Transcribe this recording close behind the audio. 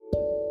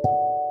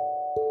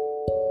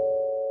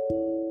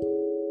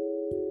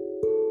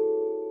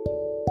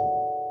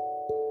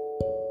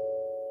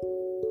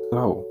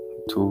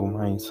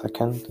my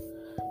second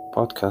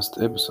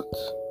podcast episode,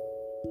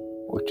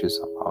 which is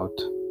about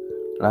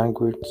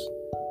language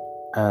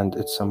and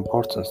its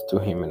importance to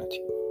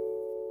humanity.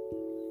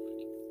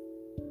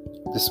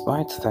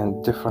 Despite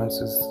the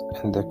differences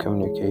in the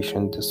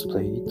communication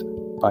displayed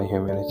by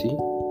humanity,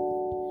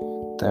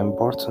 the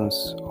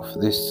importance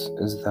of this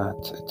is that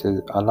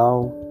it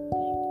allows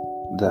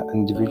the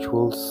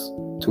individuals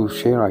to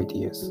share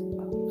ideas,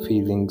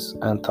 feelings,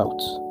 and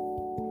thoughts.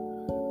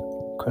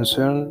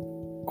 Concern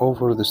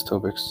over these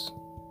topics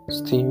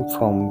stem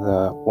from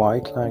the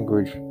white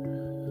language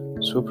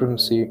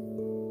supremacy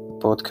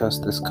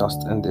podcast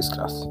discussed in this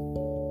class.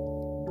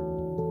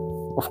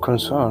 Of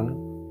concern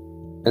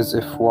is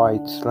if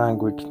white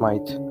language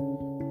might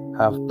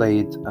have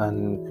played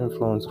an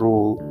influence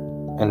role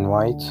in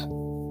white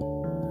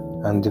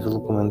and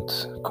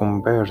development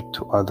compared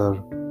to other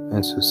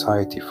in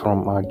society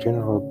from a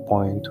general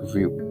point of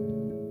view.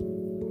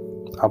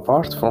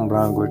 Apart from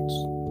language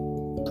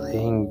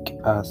playing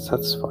a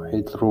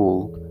satisfied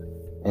role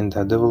in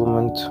the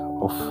development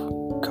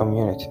of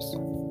communities,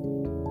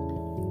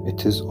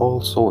 it is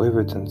also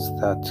evidence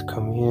that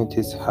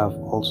communities have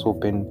also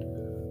been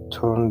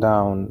torn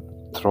down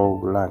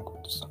through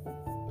language.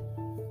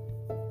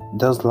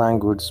 Does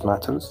language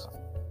matter?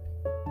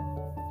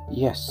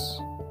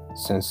 Yes,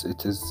 since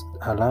it is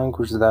a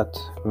language that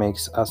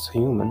makes us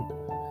human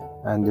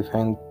and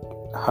define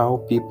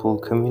how people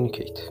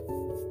communicate.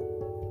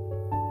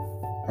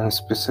 And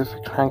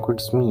specific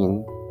languages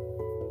mean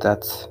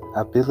that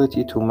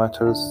ability to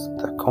matters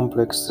the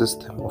complex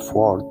system of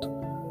words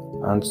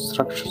and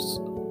structures,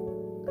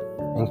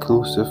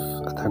 inclusive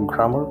the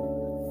grammar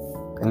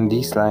in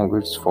these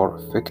languages for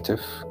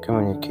effective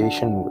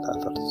communication with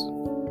others.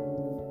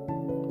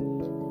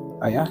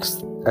 I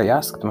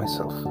asked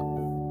myself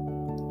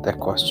the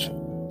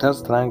question,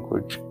 does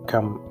language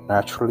come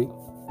naturally?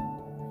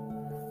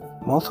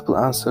 Multiple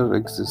answers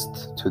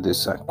exist to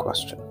this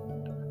question.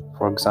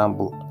 For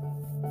example,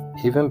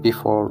 even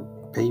before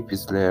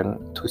babies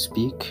learn to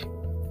speak,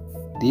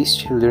 these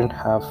children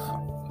have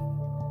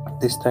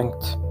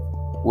distinct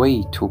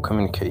way to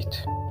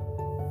communicate,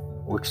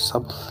 which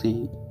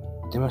subtly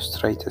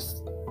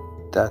demonstrates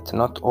that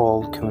not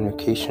all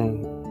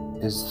communication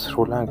is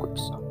through language.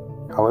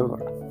 However,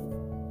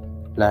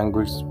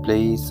 language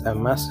plays a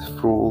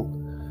massive role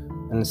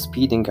in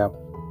speeding up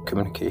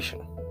communication,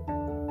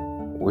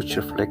 which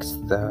reflects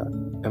the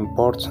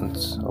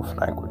importance of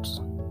language.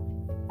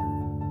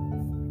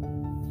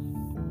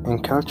 In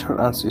culture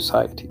and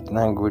society,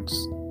 language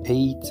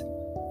aids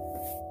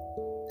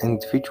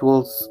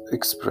individuals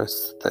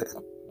express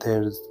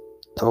their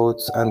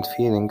thoughts and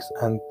feelings,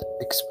 and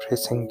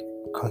expressing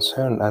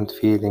concern and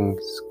feelings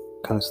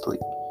constantly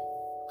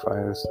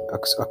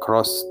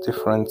across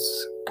different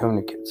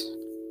communities.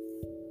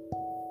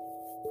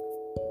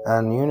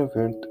 An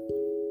universal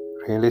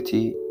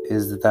reality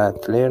is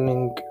that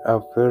learning a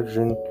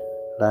virgin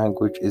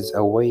language is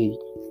a way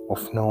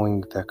of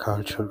knowing the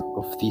culture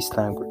of these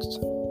languages.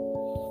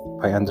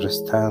 By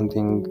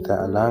understanding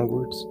the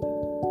language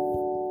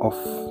of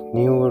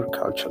newer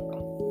culture,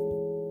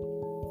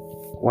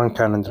 one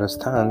can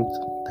understand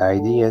the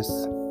ideas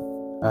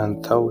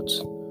and thoughts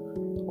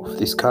of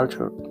this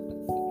culture.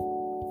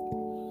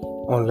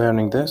 On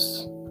learning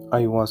this,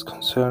 I was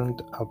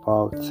concerned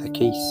about the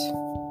case.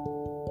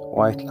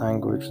 White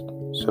language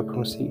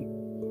supremacy,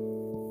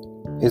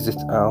 is it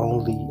the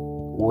only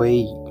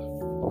way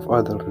of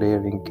other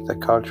learning the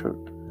culture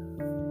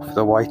of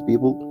the white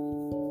people?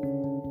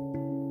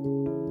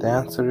 The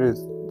answer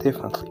is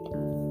definitely.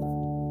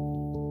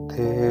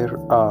 There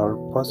are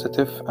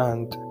positive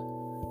and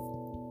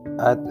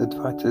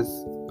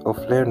advantages of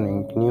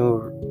learning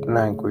new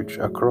language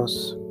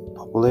across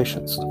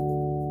populations.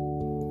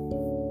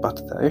 But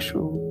the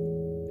issue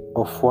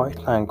of white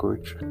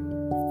language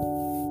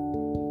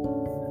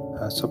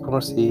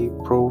supremacy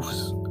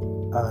proves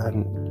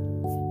an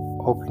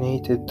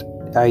opinionated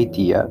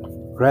idea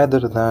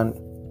rather than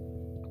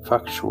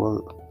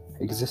factual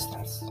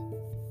existence.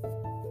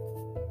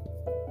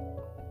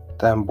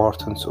 The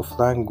importance of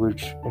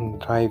language in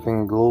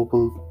driving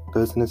global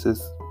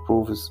businesses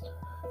proves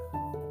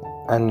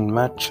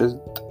unmatched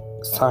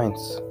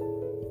science.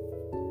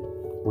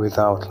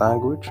 Without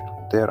language,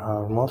 there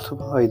are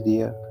multiple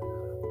ideas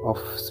of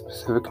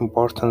specific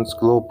importance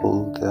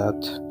global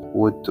that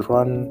would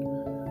run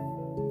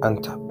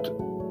untapped.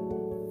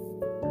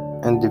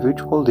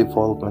 Individual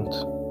development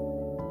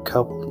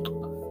coupled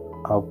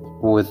up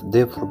with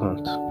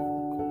development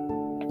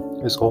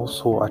is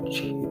also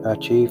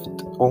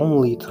achieved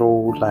only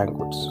through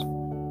language.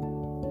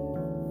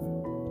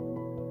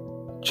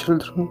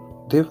 Children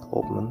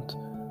development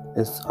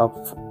is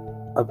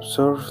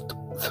observed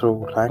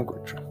through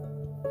language.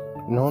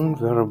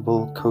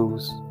 Non-verbal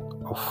cues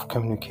of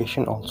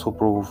communication also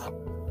prove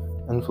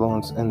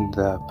influence in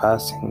the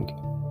passing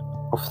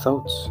of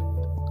thoughts,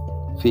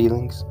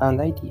 feelings, and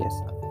ideas.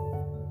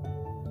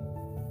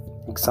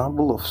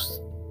 Example of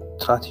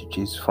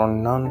strategies for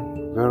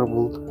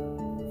non-verbal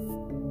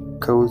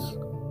cues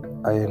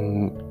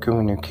in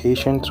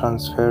communication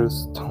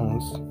transfers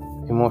tones,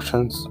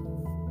 emotions,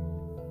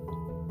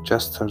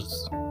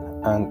 gestures,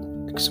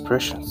 and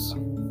expressions.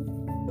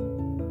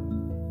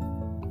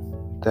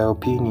 The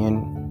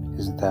opinion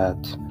is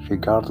that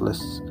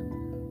regardless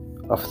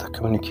of the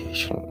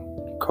communication,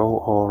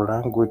 or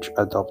language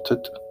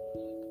adopted,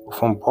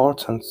 of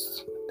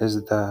importance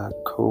is the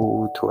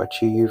to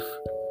achieve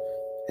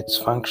its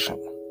function.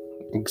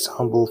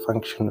 Example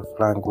function of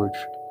language: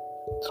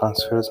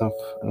 transfers of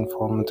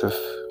informative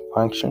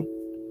function,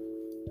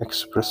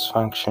 express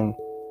function,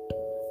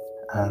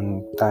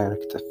 and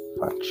directive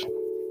function.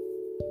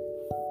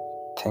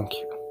 Thank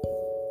you.